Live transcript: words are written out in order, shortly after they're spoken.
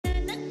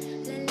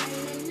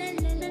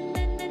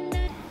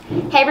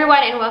Hey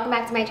everyone, and welcome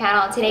back to my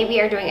channel. Today we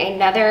are doing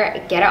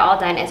another Get It All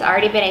Done. It's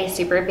already been a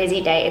super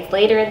busy day. It's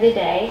later in the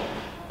day.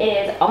 It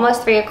is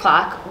almost 3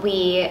 o'clock.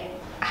 We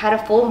had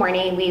a full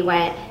morning. We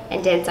went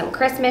and did some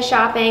Christmas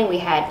shopping. We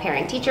had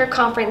parent-teacher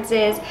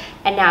conferences,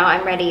 and now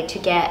I'm ready to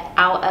get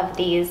out of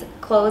these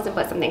clothes and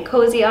put something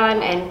cozy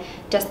on and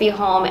just be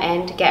home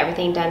and get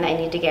everything done that I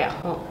need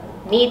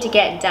to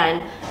get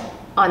done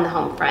on the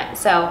home front.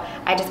 So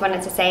I just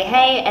wanted to say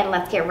hey, and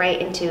let's get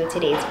right into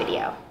today's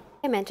video.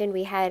 I mentioned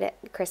we had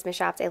Christmas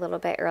shops a little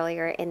bit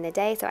earlier in the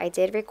day, so I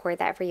did record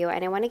that for you,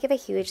 and I want to give a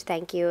huge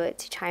thank you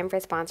to Chime for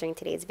sponsoring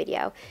today's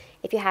video.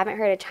 If you haven't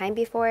heard of Chime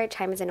before,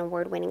 Chime is an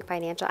award-winning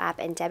financial app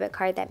and debit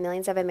card that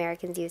millions of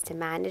Americans use to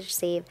manage,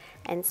 save,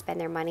 and spend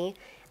their money.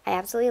 I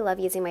absolutely love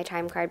using my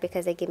Chime card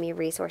because they give me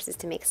resources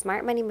to make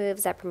smart money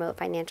moves that promote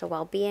financial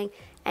well-being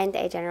and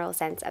a general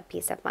sense of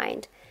peace of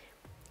mind.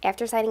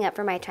 After signing up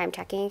for my Chime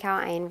checking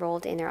account, I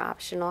enrolled in their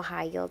optional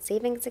high-yield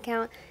savings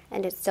account,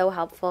 and it's so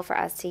helpful for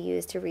us to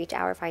use to reach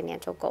our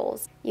financial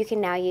goals. You can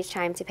now use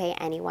Chime to pay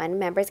anyone.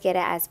 Members get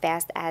it as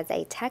fast as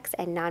a text,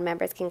 and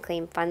non-members can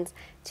claim funds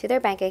to their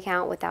bank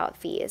account without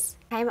fees.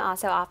 Chime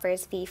also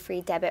offers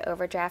fee-free debit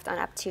overdraft on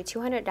up to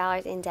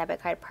 $200 in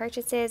debit card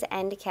purchases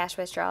and cash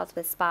withdrawals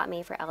with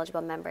SpotMe for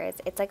eligible members.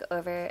 It's like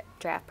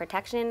overdraft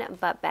protection,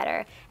 but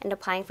better. And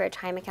applying for a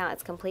Chime account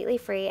is completely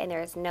free, and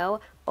there is no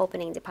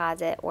opening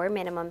deposit or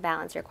minimum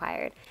balance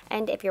required.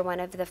 And if you're one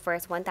of the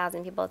first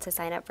 1,000 people to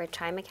sign up for a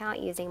Chime account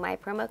using my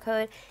promo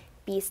code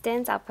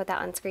Beastons, I'll put that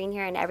on screen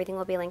here, and everything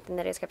will be linked in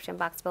the description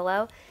box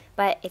below.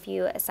 But if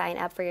you sign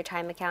up for your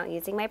Chime account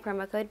using my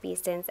promo code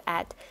Beastons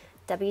at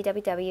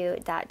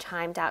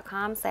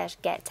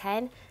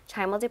www.chime.com/get10,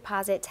 Chime will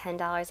deposit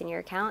 $10 in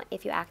your account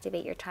if you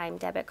activate your Chime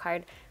debit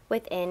card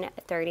within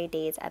 30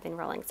 days of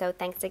enrolling. So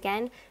thanks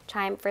again,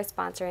 Chime, for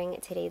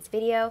sponsoring today's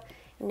video.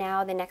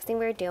 Now the next thing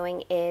we're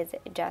doing is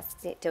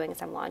just doing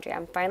some laundry.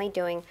 I'm finally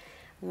doing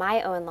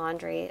my own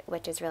laundry,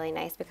 which is really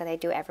nice because I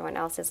do everyone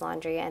else's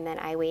laundry and then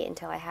I wait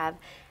until I have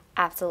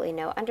absolutely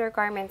no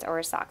undergarments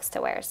or socks to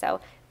wear. So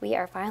we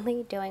are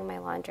finally doing my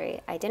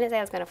laundry. I didn't say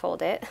I was going to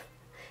fold it,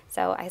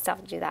 so I still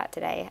have to do that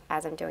today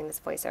as I'm doing this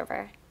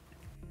voiceover.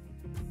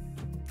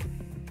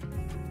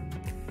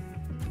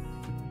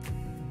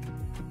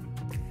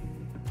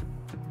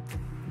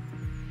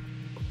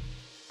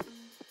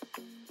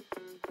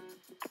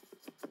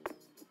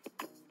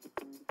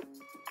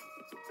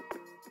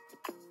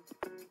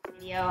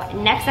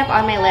 Next up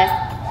on my list,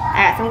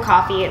 I got some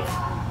coffee.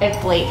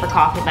 It's late for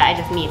coffee, but I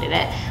just needed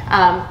it.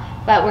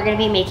 But we're going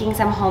to be making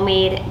some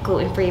homemade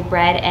gluten-free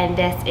bread, and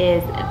this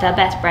is the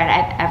best bread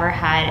I've ever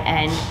had,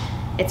 and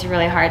it's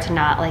really hard to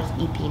not like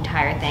eat the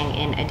entire thing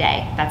in a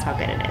day. That's how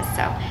good it is.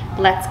 So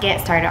let's get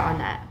started on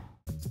that.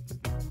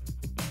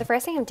 The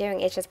first thing I'm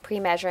doing is just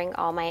pre-measuring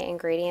all my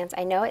ingredients.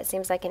 I know it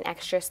seems like an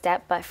extra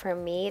step, but for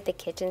me, the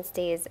kitchen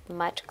stays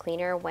much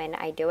cleaner when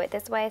I do it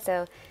this way.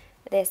 So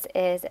this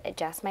is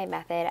just my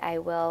method. I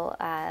will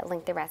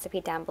link the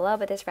recipe down below,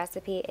 but this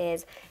recipe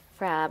is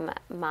from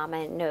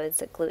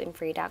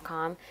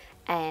mamaknowsglutenfree.com,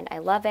 and I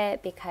love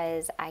it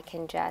because I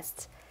can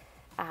just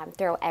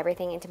throw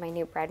everything into my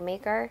new bread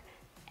maker,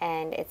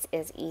 and it's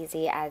as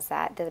easy as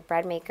that. The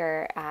bread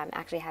maker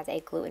actually has a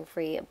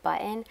gluten-free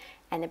button,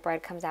 and the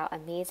bread comes out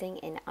amazing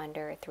in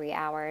under 3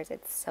 hours.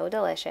 It's so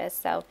delicious.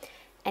 So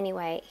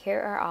anyway, here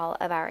are all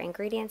of our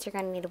ingredients. You're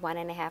going to need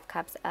 1.5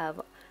 cups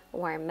of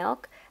warm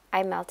milk.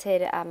 I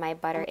melted my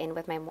butter in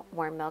with my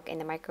warm milk in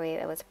the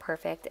microwave. It was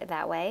perfect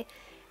that way.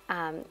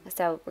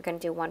 So we're going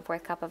to do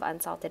 1/4 cup of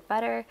unsalted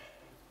butter,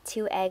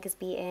 2 eggs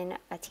beaten,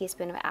 a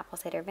teaspoon of apple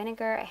cider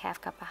vinegar, a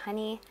 1/2 cup of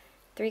honey,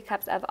 3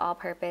 cups of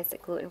all-purpose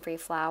gluten-free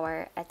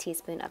flour, a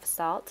teaspoon of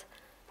salt,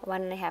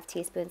 1.5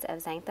 teaspoons of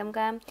xanthan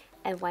gum,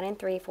 and 1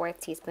 3/4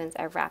 teaspoons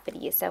of rapid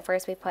yeast. So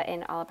first we put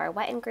in all of our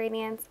wet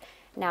ingredients.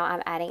 Now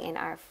I'm adding in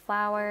our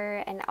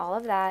flour and all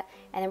of that,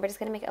 and then we're just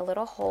going to make a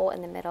little hole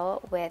in the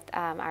middle with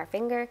our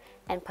finger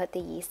and put the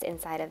yeast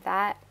inside of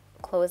that,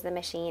 close the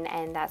machine,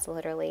 and that's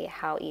literally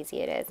how easy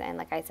it is. And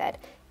like I said,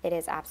 it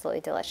is absolutely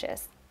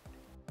delicious.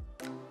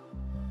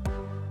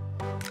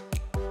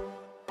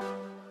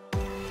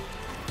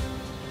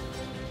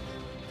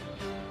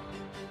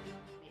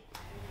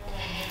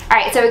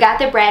 Alright, so we got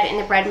the bread in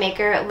the bread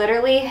maker. It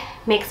literally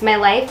makes my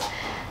life,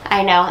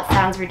 I know it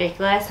sounds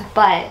ridiculous,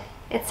 but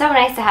it's so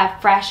nice to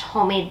have fresh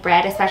homemade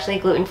bread, especially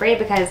gluten-free,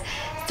 because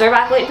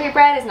store-bought gluten-free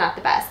bread is not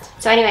the best.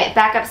 So anyway,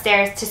 back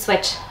upstairs to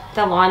switch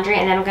the laundry,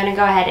 and then I'm going to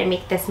go ahead and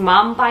make this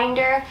mom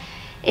binder.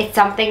 It's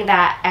something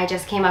that I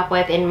just came up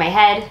with in my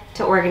head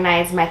to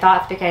organize my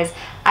thoughts, because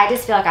I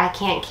just feel like I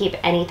can't keep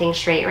anything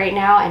straight right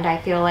now, and I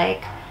feel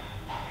like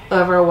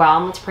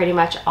overwhelmed pretty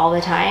much all the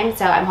time.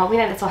 So I'm hoping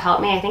that this will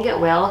help me. I think it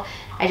will.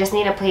 I just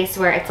need a place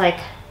where it's like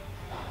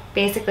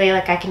basically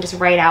like I can just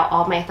write out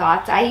all my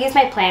thoughts. I use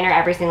my planner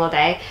every single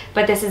day,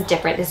 but this is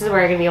different. This is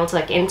where I'm gonna be able to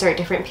like insert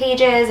different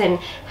pages and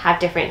have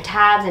different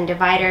tabs and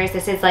dividers.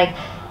 This is like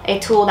a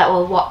tool that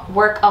will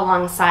work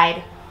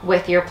alongside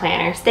with your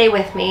planner. Stay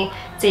with me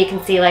so you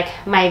can see like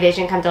my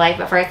vision come to life,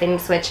 but first I need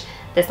to switch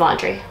this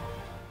laundry.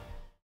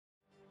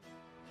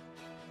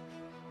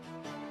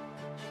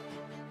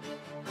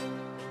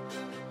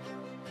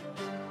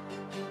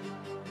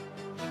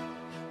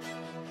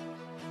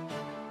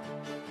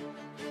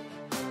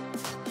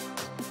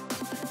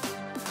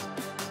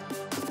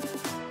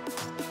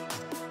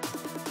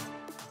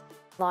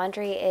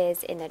 Laundry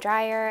is in the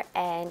dryer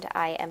and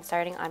I am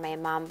starting on my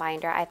mom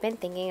binder. I've been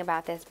thinking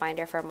about this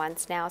binder for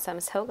months now, so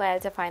I'm so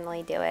glad to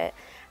finally do it.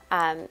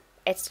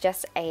 It's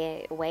just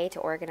a way to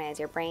organize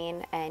your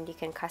brain, and you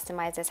can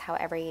customize this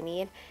however you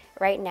need.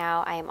 Right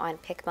now I am on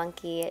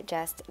PicMonkey,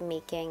 just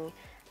making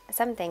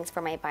some things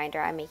for my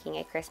binder. I'm making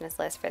a Christmas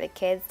list for the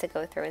kids to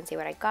go through and see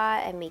what I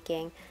got, and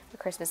making a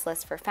Christmas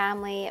list for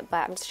family,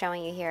 but I'm just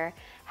showing you here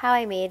how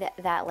I made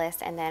that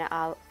list, and then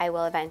I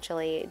will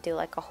eventually do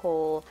like a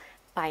whole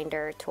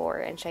binder tour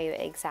and show you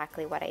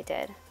exactly what I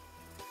did.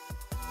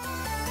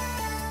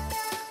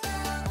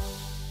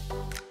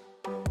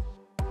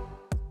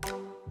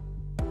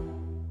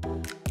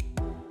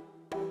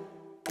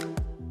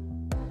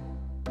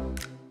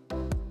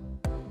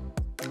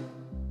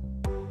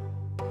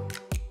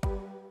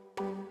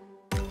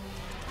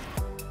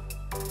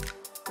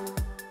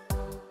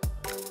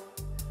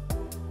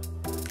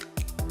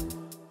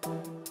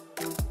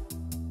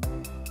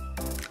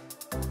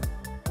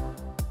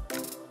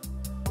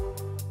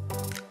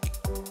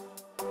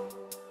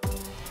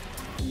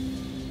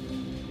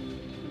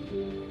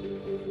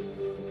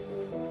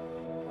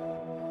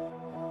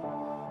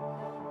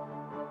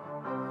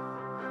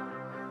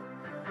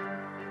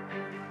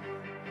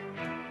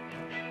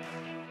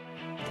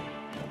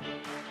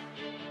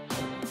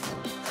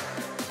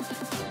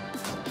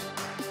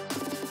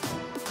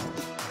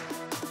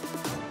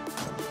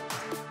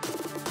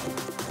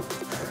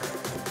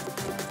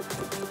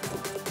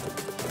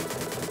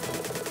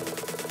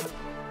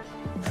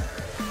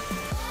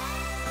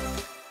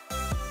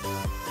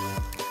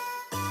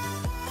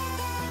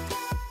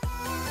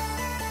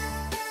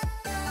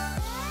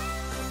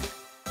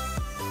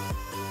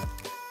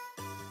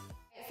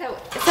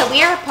 So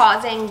we are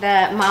pausing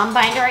the mom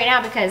binder right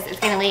now because it's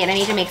getting late and I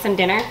need to make some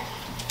dinner.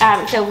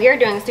 So we are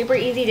doing a super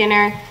easy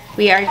dinner.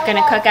 We are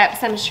gonna cook up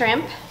some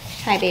shrimp.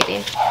 Hi,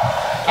 baby.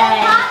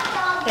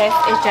 And this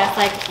is just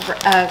like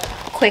a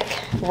quick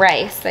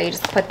rice. So you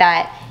just put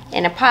that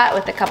in a pot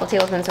with a couple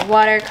tablespoons of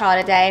water, call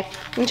it a day,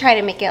 and try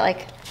to make it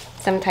like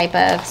some type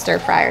of stir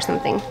fry or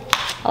something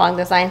along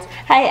those lines.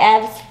 Hi,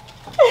 Evs.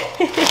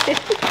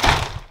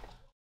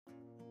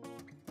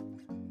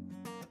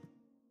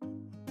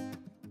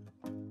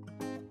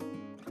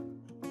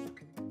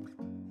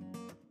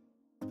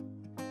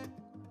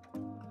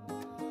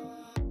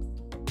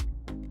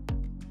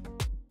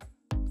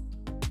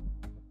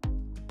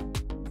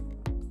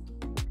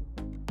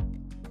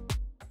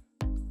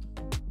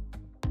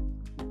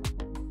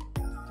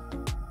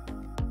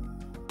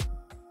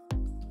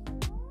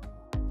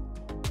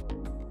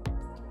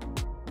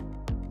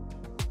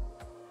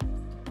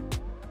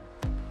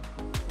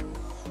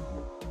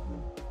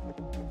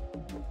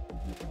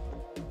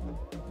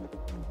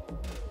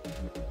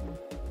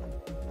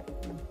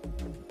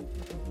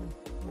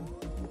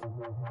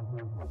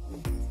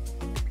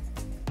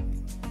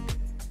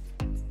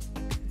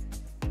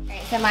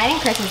 So mine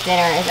and Chris's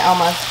dinner is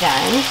almost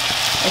done.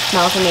 It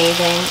smells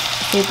amazing.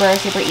 Super,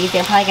 super easy.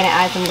 I'm probably gonna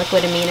add some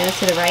liquid aminos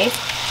to the rice.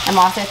 I'm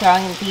also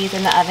throwing these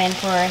in the oven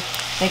for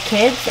the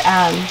kids.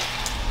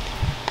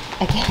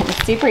 Again,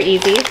 it's super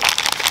easy,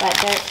 but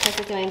Chris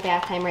is doing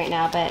bath time right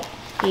now, but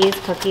these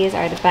cookies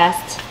are the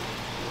best.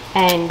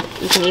 And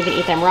you can even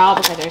eat them raw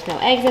because there's no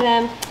eggs in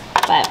them.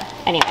 But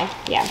anyway,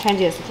 yeah, I'm trying to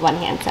do this with one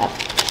hand,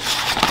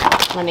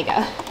 so let me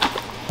go.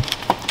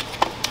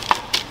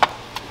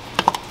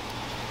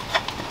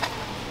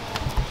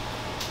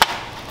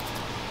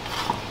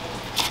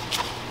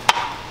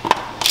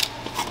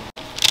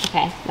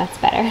 Okay, that's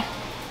better.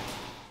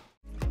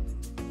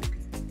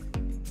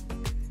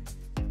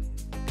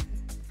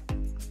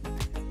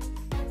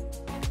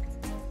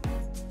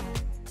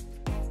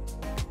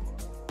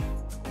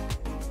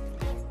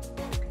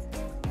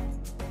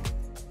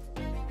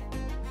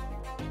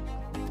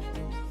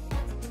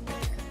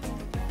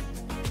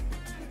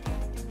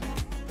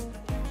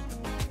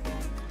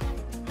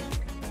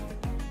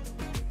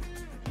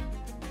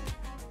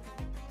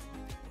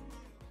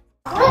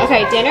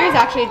 Okay, dinner is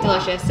actually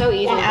delicious, so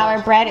easy. And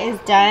our bread is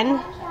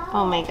done.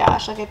 Oh my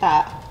gosh, look at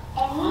that.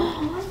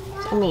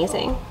 It's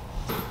amazing.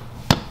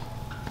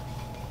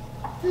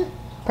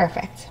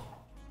 Perfect.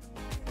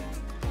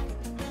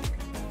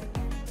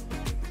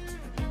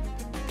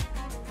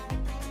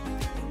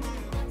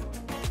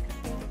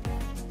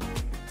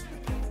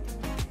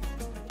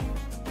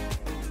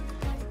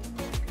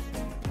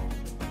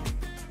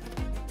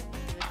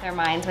 Their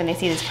minds when they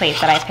see this plate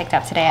that I picked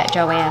up today at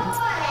Joann's.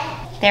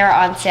 They were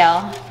on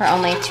sale for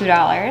only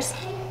 $2.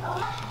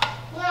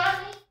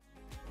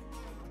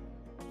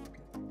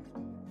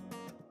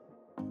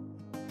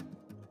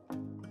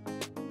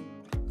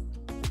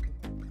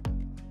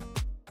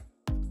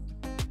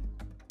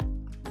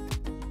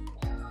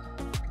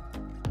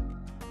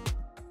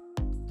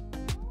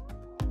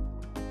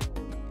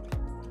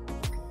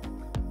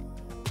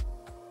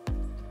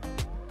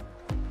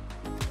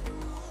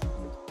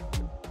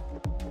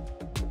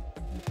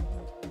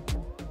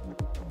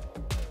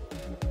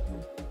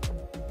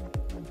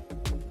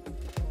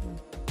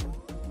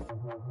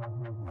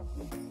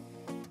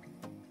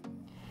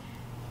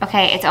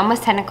 Okay, it's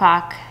almost 10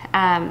 o'clock.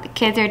 The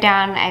kids are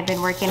down. I've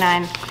been working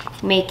on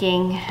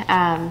making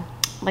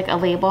like a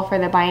label for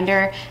the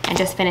binder and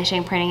just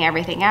finishing printing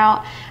everything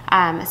out.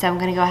 So I'm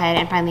gonna go ahead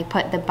and finally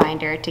put the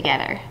binder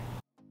together.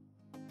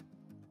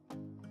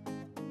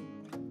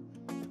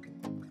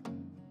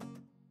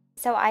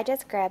 So I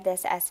just grabbed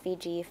this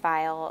SVG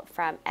file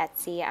from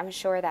Etsy. I'm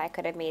sure that I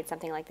could have made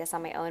something like this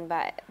on my own,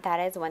 but that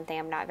is one thing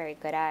I'm not very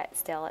good at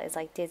still, is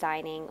like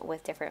designing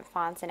with different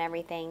fonts and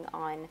everything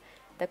on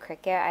the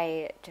Cricut.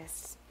 I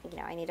just, you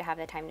know, I need to have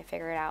the time to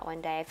figure it out one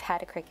day. I've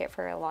had a Cricut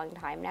for a long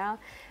time now,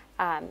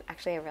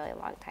 actually a really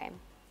long time.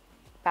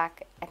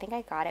 Back, I think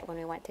I got it when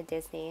we went to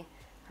Disney,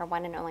 or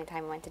one and only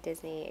time I went to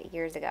Disney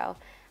years ago,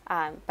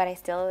 but I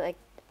still like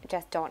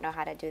just don't know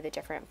how to do the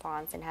different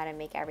fonts and how to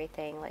make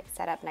everything like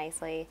set up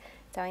nicely.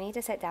 So I need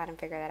to sit down and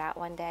figure that out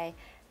one day.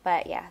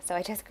 But yeah, so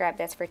I just grabbed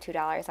this for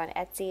 $2 on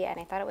Etsy, and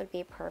I thought it would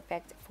be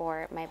perfect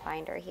for my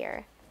binder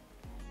here.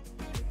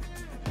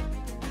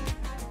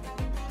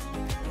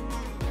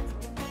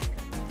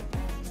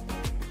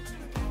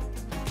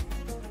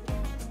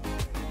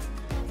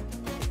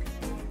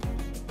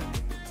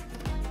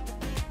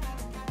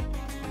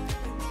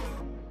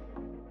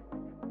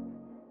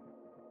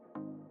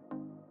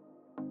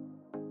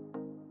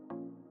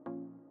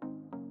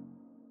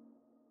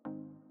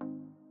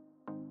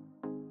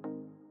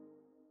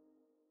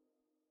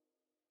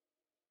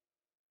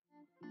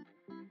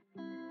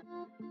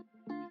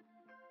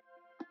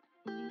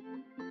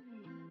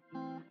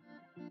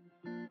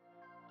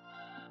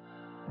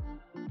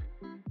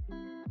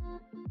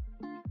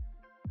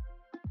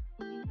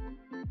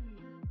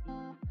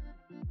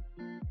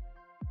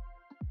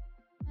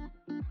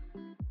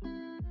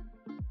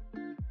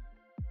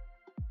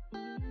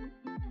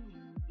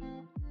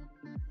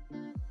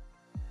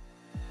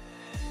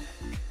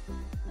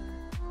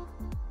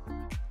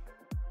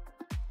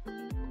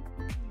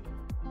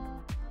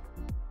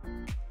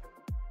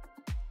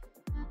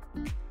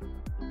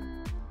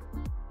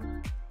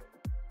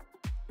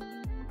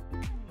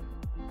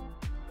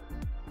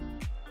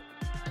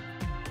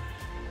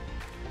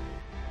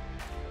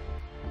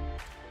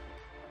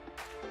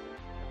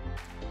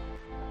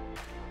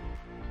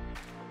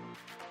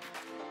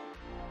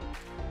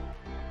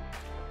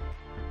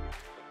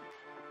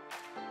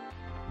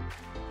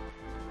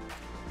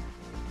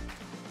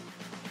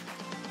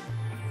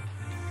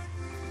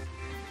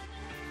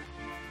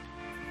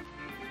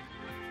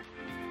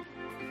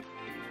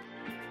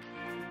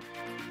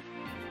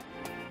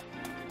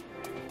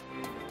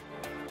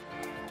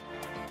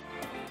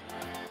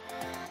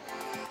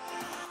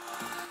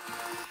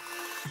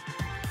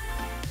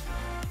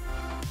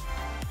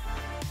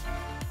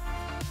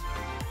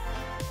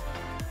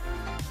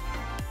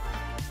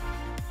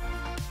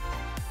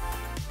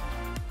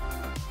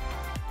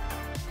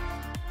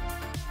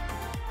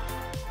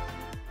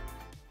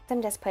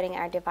 I'm just putting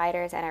our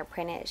dividers and our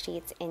printed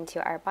sheets into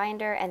our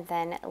binder and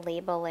then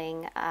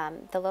labeling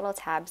the little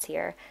tabs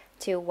here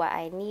to what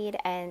I need.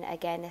 And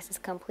again, this is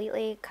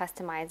completely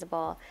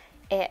customizable.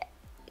 I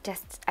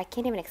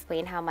can't even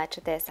explain how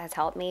much this has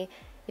helped me.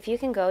 If you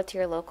can go to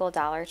your local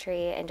Dollar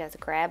Tree and just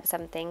grab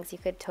some things, you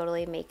could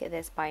totally make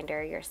this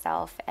binder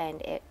yourself,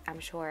 and it, I'm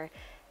sure,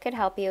 could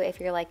help you if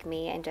you're like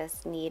me and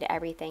just need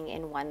everything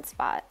in one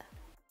spot.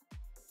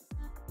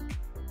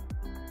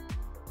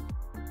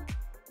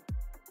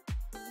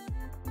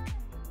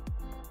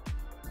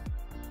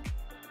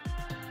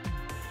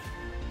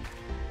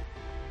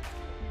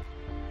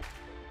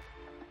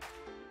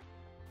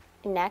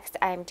 Next,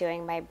 I'm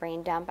doing my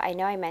brain dump. I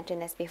know I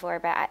mentioned this before,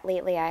 but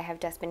lately I have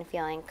just been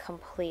feeling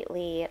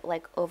completely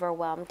like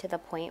overwhelmed to the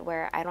point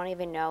where I don't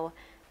even know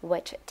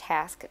which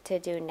task to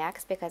do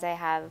next, because I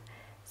have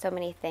so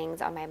many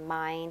things on my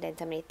mind and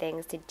so many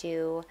things to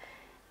do,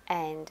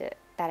 and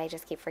that I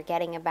just keep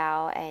forgetting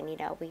about. And you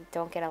know, we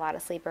don't get a lot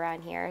of sleep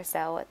around here,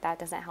 so that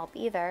doesn't help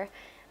either.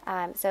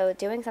 So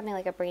doing something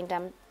like a brain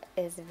dump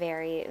is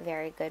very,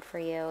 very good for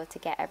you to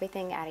get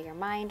everything out of your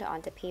mind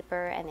onto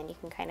paper, and then you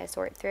can kind of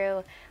sort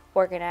through,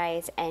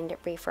 organize, and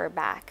refer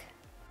back.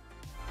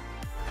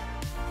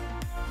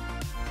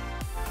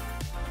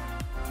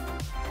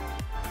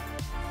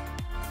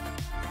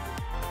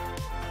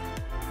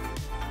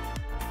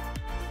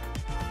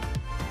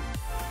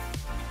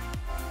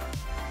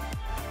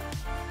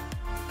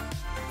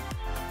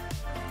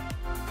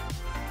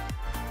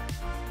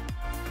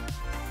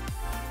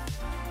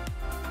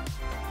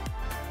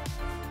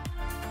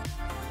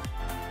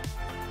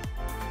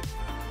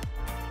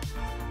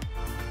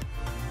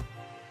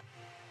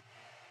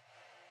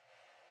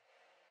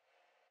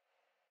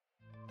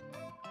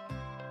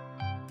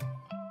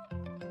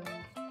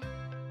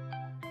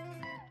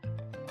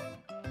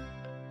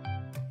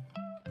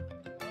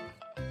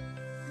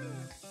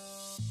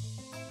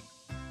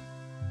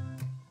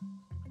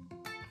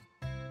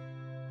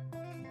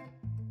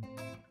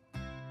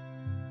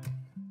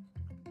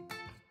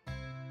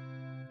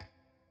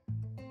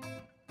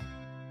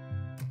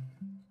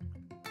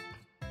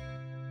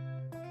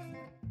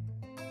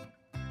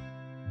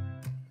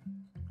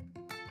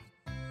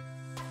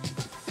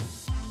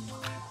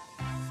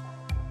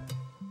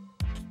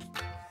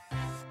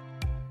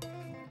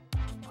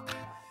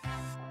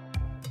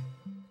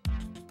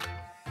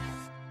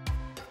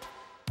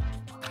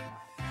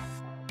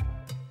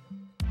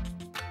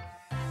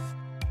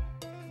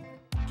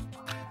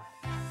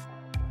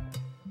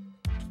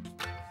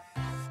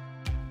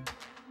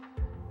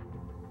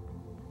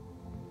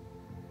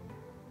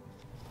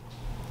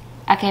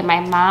 Okay, my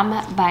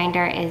mom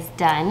binder is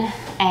done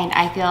and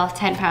I feel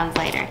 10 pounds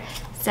lighter.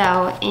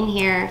 So in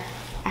here,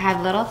 I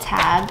have little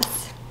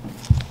tabs.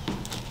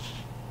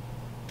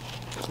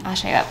 I'll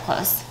show you up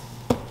close.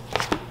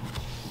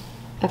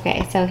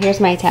 Okay, so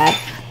here's my tab.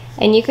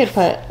 And you could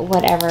put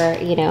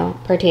whatever, you know,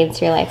 pertains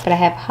to your life. But I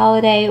have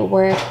holiday,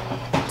 work,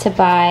 to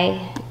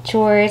buy,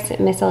 chores,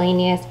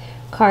 miscellaneous,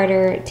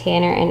 Carter,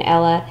 Tanner, and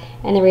Ella.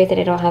 And the reason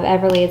I don't have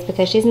Everly is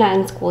because she's not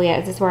in school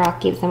yet. This is where I'll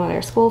keep some of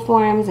their school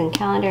forms and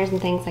calendars and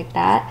things like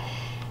that.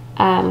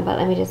 But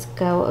let me just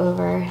go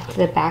over to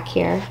the back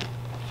here.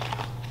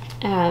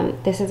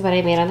 This is what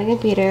I made on the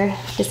computer,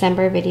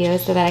 December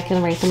videos, so that I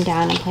can write them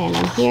down and plan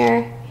them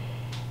here.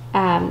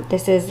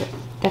 This is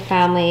the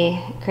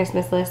family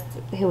Christmas list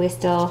who we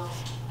still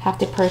have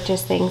to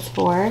purchase things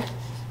for.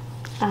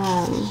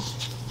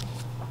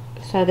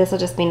 So this will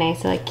just be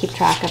nice to like keep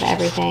track of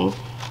everything.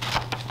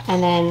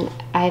 And then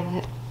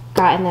I've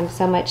gotten them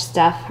so much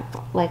stuff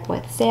like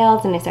with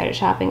sales, and I started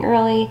shopping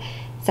early.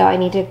 So I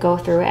need to go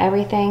through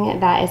everything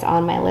that is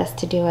on my list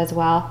to do as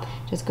well.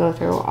 Just go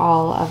through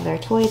all of their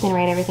toys and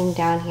write everything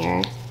down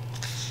here.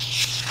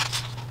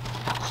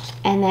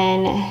 And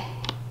then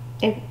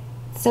it's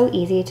so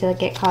easy to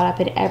get caught up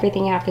in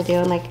everything you have to do.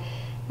 And like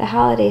the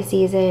holiday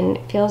season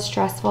feels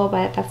stressful,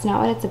 but that's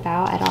not what it's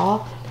about at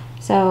all.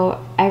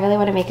 So I really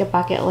want to make a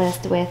bucket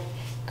list with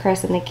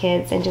Chris and the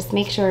kids and just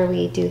make sure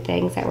we do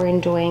things that we're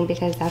enjoying,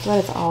 because that's what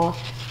it's all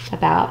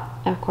about.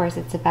 Of course,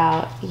 it's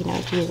about, you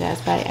know,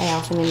 Jesus, but I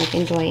also mean like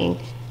enjoying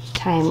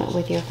time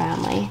with your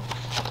family.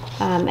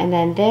 And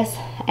then this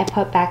I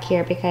put back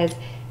here because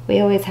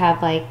we always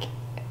have like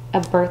a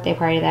birthday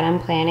party that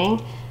I'm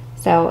planning.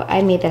 So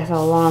I made this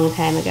a long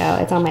time ago.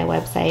 It's on my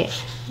website,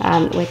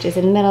 which is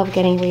in the middle of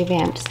getting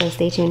revamped, so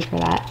stay tuned for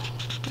that.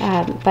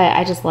 But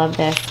I just love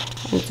this,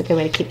 and it's a good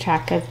way to keep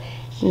track, because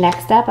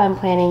next up I'm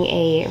planning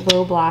a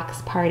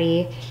Roblox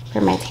party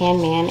for my tan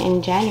man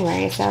in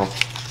January, so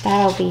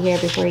that'll be here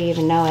before you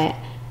even know it.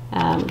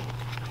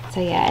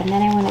 So yeah, and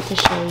then I wanted to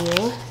show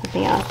you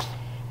something else.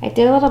 I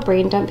did a little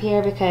brain dump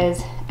here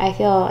because I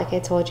feel, like I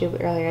told you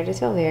earlier, I just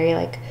feel very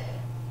like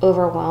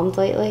overwhelmed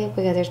lately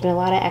because there's been a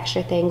lot of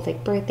extra things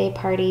like birthday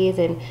parties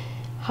and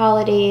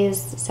holidays,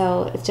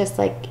 so it's just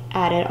like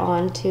added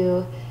on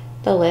to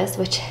the list,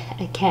 which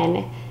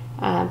again,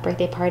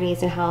 birthday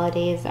parties and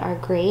holidays are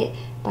great,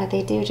 but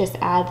they do just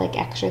add like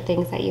extra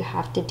things that you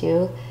have to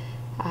do.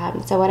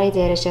 So what I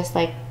did is just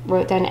like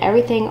wrote down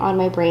everything on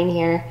my brain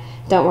here.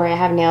 Don't worry, I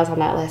have nails on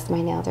that list.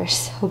 My nails are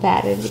so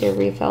bad. I need a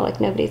refill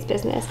like nobody's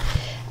business.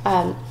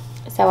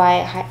 So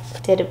I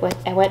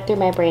went through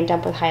my brain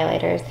dump with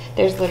highlighters.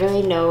 There's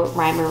literally no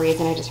rhyme or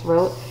reason. I just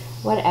wrote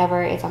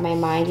whatever is on my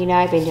mind. You know,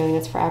 I've been doing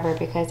this forever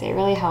because it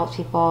really helps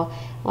people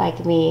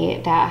like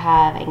me that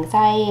have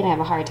anxiety and have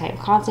a hard time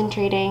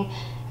concentrating.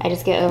 I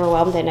just get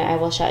overwhelmed and I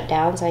will shut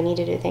down, so I need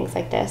to do things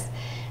like this.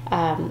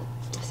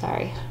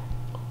 Sorry.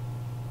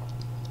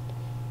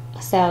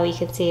 So you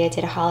can see I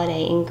did a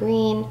holiday in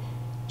green,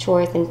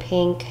 chores in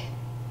pink,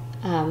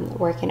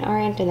 work in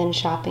orange, and then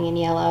shopping in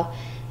yellow.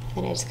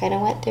 And I just kind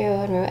of went through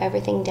and wrote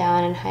everything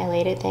down and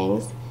highlighted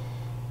things.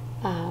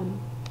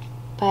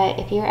 But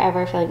if you're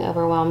ever feeling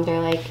overwhelmed or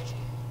like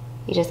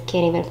you just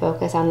can't even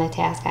focus on the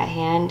task at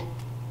hand,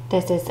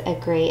 this is a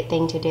great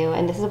thing to do.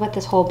 And this is what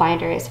this whole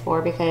binder is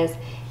for, because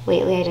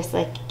lately I just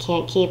like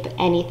can't keep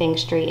anything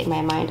straight in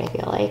my mind, I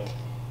feel like.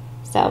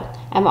 So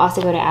I'm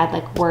also going to add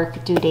like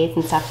work due dates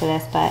and stuff to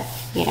this, but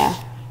you know,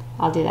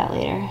 I'll do that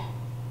later.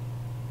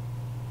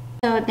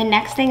 So the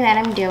next thing that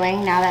I'm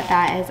doing now that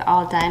that is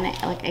all done,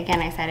 like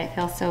again I said, it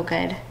feels so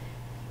good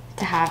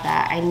to have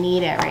that. I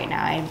need it right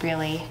now.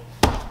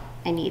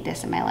 I need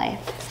this in my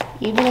life.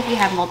 Even if you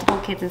have multiple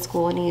kids in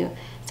school and you,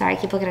 sorry, I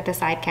keep looking at the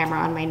side camera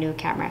on my new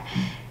camera.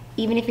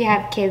 Even if you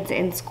have kids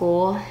in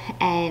school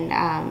and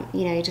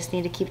you know, you just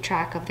need to keep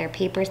track of their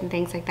papers and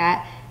things like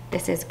that,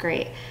 this is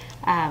great.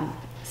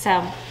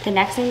 So the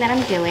next thing that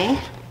I'm doing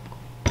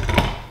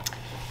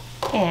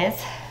is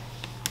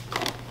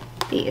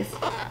these.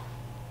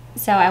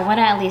 So I want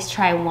to at least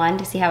try one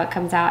to see how it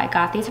comes out. I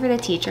got these for the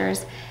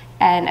teachers,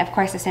 and of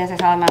course as soon as I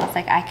saw them I was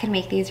like, I could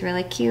make these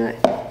really cute,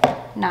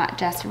 not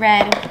just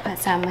red, put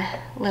some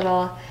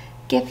little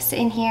gifts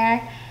in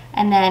here.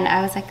 And then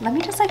I was like, let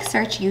me just like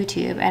search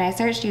YouTube, and I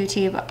searched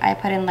YouTube. I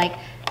put in like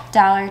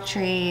Dollar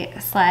Tree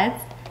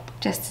sleds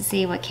just to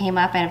see what came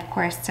up, and of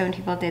course so many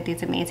people did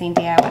these amazing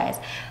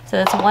DIYs.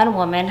 So this one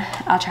woman,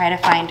 I'll try to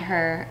find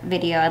her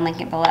video and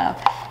link it below,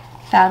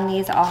 found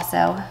these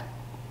also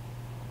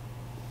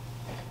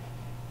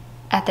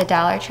at the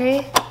Dollar Tree.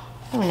 I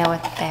don't know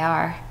what they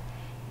are.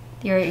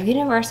 They're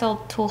universal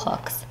tool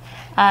hooks.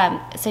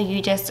 So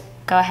you just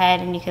go ahead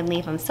and you can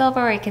leave them silver,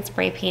 or you can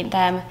spray paint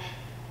them.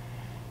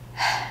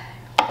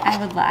 I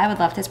would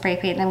love to spray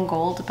paint them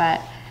gold,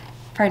 but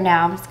for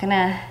now I'm just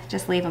gonna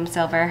leave them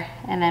silver,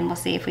 and then we'll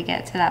see if we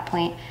get to that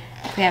point,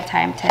 if we have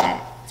time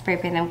to spray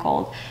paint them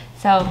gold.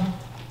 So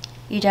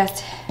you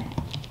just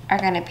are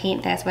gonna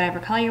paint this whatever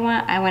color you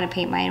want. I want to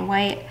paint mine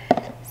white,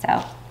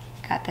 so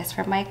got this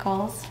from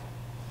Michael's.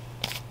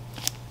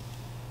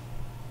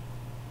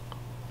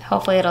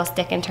 hopefully it'll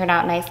stick and turn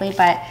out nicely.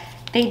 But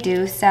they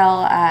do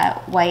sell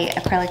white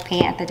acrylic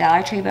paint at the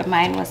Dollar Tree, but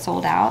mine was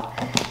sold out.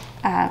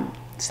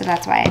 So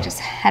that's why I just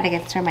had to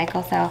get this from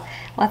Michael. So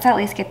let's at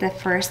least get the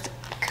first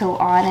coat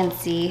on and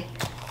see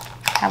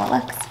how it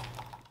looks.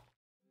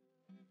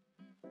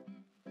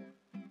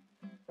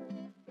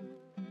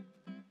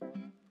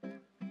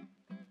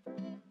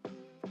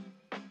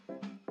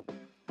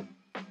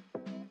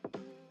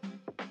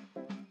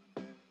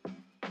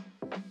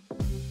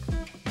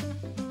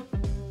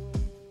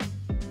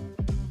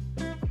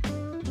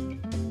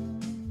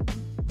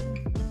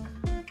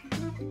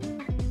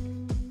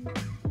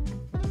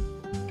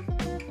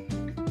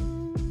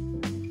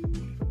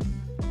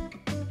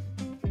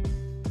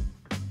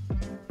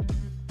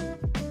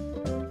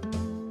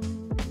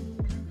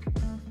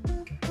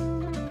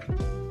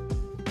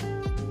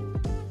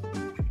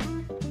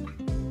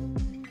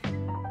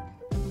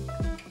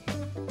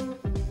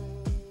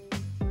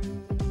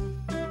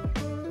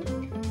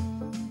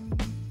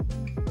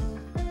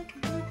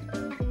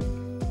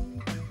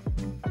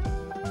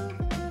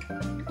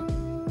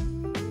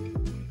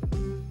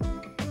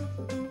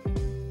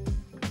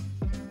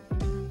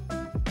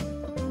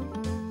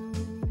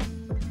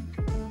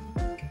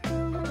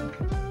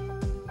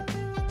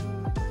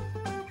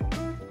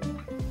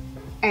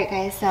 Alright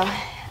guys, so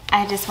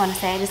I just want to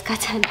say I just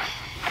got done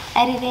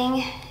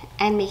editing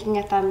and making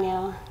a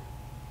thumbnail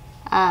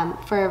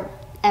for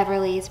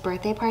Everly's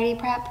birthday party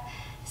prep.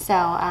 So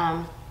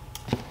I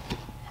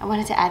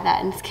wanted to add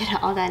that and just get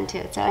it all done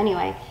too. So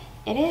anyway,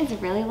 it is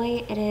really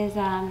late. It is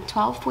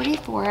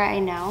 12:44, I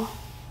know.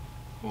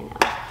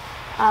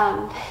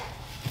 But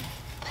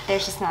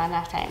there's just not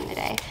enough time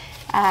today.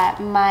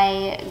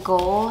 My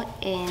goal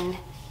in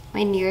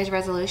my New Year's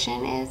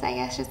resolution is, I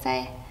guess I should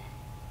say,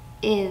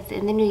 is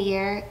in the new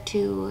year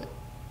to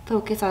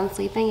focus on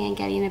sleeping and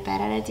getting to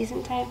bed at a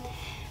decent time.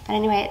 But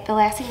anyway, the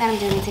last thing that I'm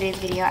doing in today's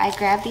video, I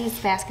grabbed these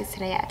baskets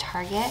today at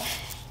Target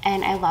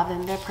and I love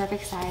them. They're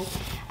perfect size.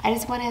 I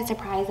just wanted to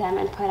surprise them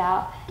and put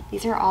out,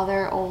 these are all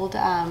their old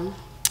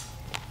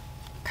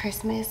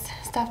Christmas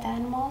stuffed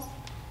animals.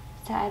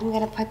 So I'm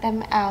gonna put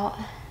them out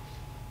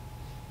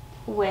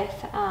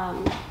with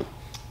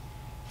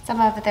some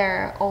of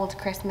their old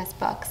Christmas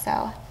books.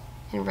 So,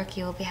 and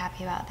Rookie will be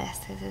happy about this.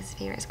 This is his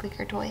favorite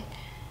squeaker toy.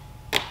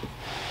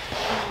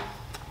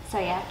 So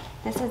yeah,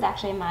 this is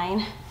actually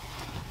mine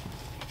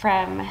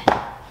from,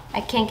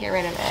 I can't get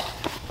rid of it.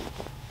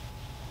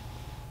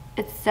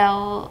 It's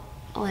so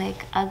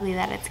like ugly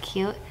that it's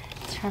cute.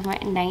 It's from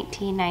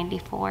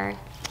 1994.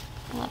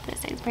 I love this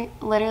thing.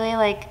 It's literally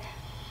like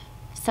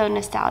so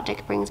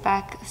nostalgic, brings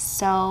back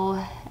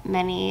so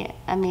many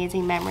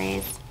amazing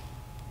memories.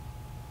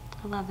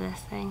 I love this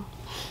thing.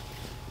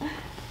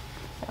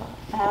 So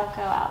that'll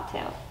go out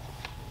too.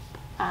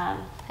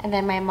 And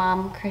then my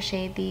mom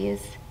crocheted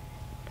these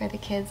for the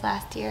kids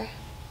last year.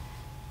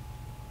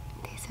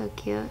 They're so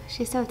cute.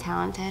 She's so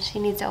talented. She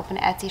needs to open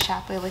an Etsy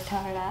shop. We always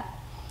tell her that.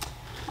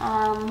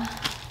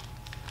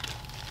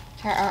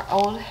 Our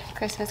old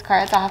Christmas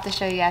cards. I'll have to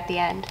show you at the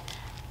end.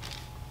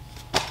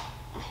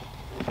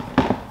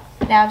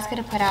 Now I'm just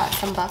gonna put out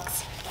some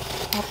books.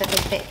 I hope that they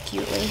fit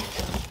cutely.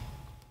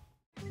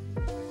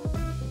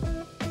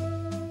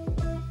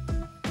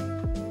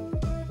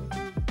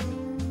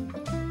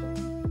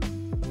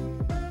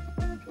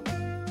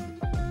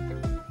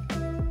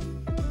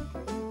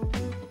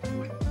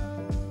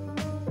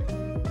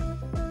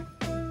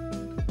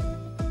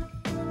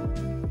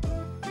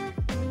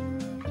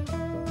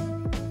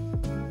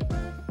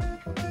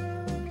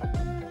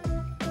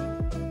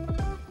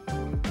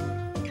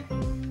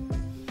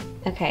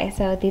 Okay,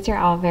 so these are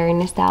all very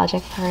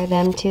nostalgic for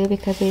them too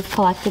because we've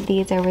collected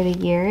these over the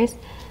years,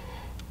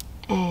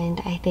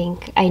 and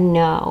I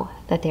know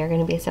that they're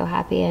going to be so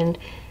happy. And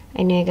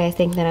I know you guys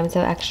think that I'm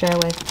so extra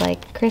with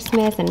like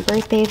Christmas and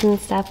birthdays and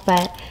stuff,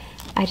 but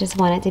I just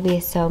want it to be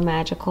so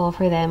magical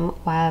for them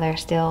while they're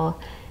still,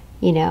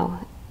 you know,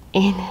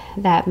 in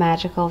that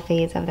magical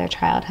phase of their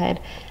childhood.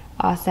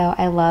 Also,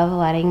 I love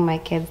letting my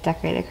kids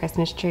decorate a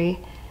Christmas tree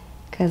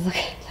because look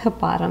at the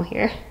bottom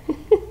here.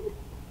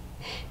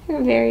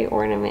 They're very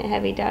ornament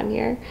heavy down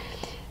here.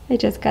 I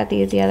just got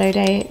these the other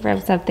day from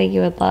Something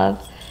You Would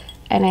Love,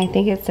 and I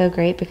think it's so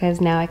great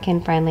because now I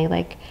can finally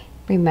like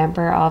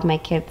remember all of my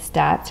kids'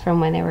 stats from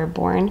when they were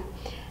born.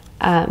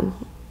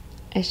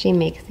 She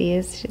makes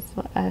these. She's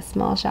a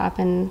small shop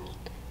and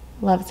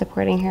love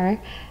supporting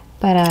her.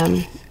 But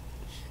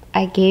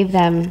I gave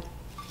them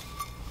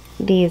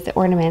these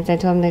ornaments. I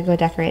told them to go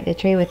decorate the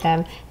tree with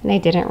them, and I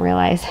didn't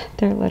realize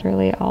they're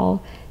literally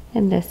all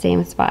in the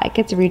same spot. It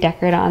gets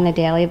redecorated on the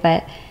daily,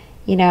 but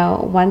you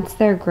know, once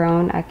they're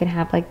grown, I can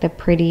have like the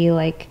pretty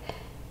like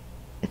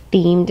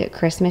themed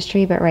Christmas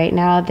tree. But right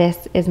now,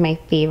 this is my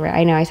favorite.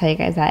 I know I tell you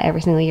guys that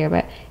every single year,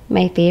 but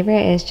my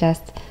favorite is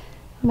just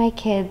my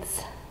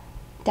kids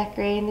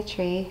decorating the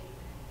tree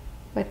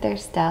with their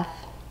stuff.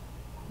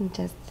 It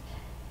just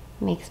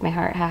makes my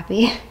heart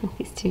happy.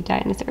 These two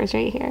dinosaurs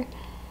right here.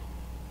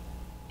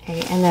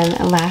 Okay, and then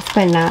last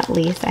but not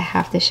least, I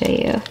have to show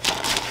you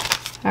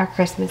our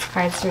Christmas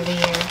cards through the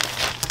year.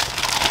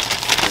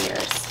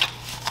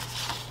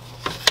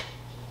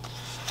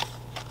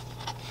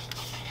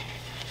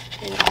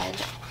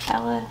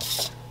 Ella,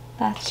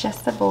 that's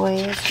just the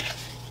boys.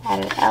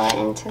 Added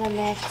Ella into the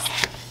mix.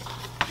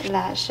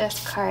 That's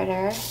just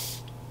Carter.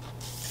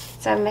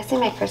 So I'm missing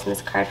my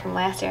Christmas card from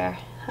last year.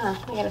 Huh,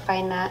 I gotta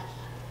find that.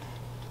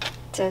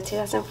 So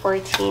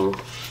 2014,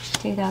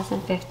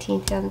 2015,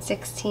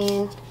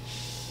 2016,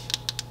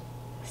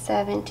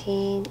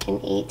 17,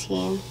 and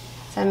 18.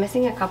 So I'm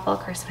missing a couple of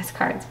Christmas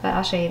cards, but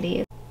I'll show you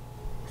these.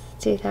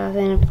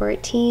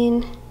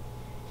 2014,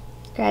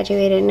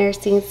 graduated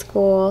nursing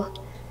school.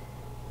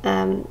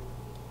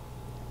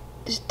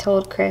 Just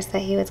told Chris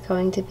that he was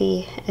going to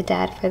be a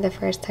dad for the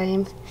first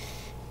time.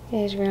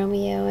 There's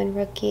Romeo and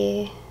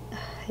Rookie.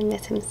 I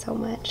miss him so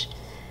much.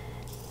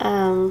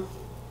 When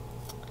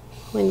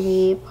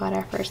we bought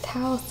our first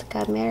house,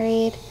 got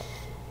married.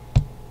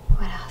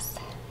 What else?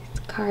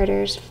 It's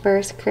Carter's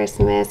first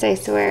Christmas. I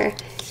swear,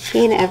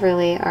 he and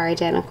Everly are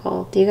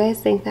identical. Do you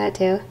guys think that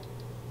too?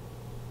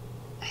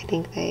 I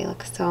think they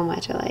look so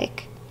much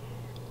alike.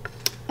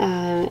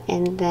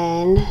 And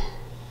then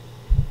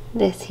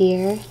this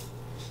here,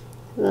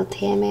 little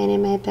tan man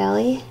in my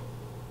belly.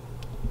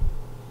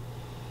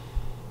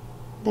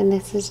 Then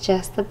this is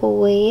just the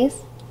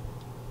boys.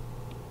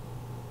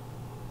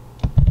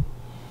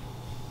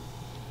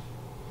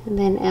 And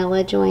then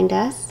Ella joined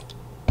us.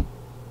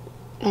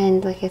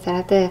 And like I said, I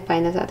have to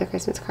find those other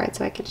Christmas cards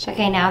so I can check.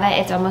 Okay, now that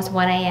it's almost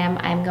 1 a.m.,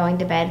 I'm going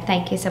to bed.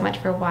 Thank you so much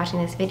for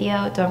watching this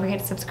video. Don't forget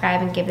to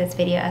subscribe and give this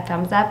video a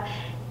thumbs up.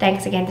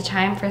 Thanks again to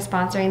Chime for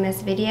sponsoring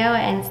this video,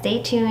 and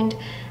stay tuned.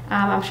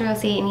 I'm sure you'll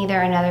see it in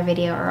either another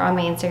video or on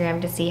my Instagram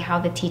to see how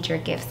the teacher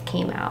gifts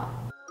came out.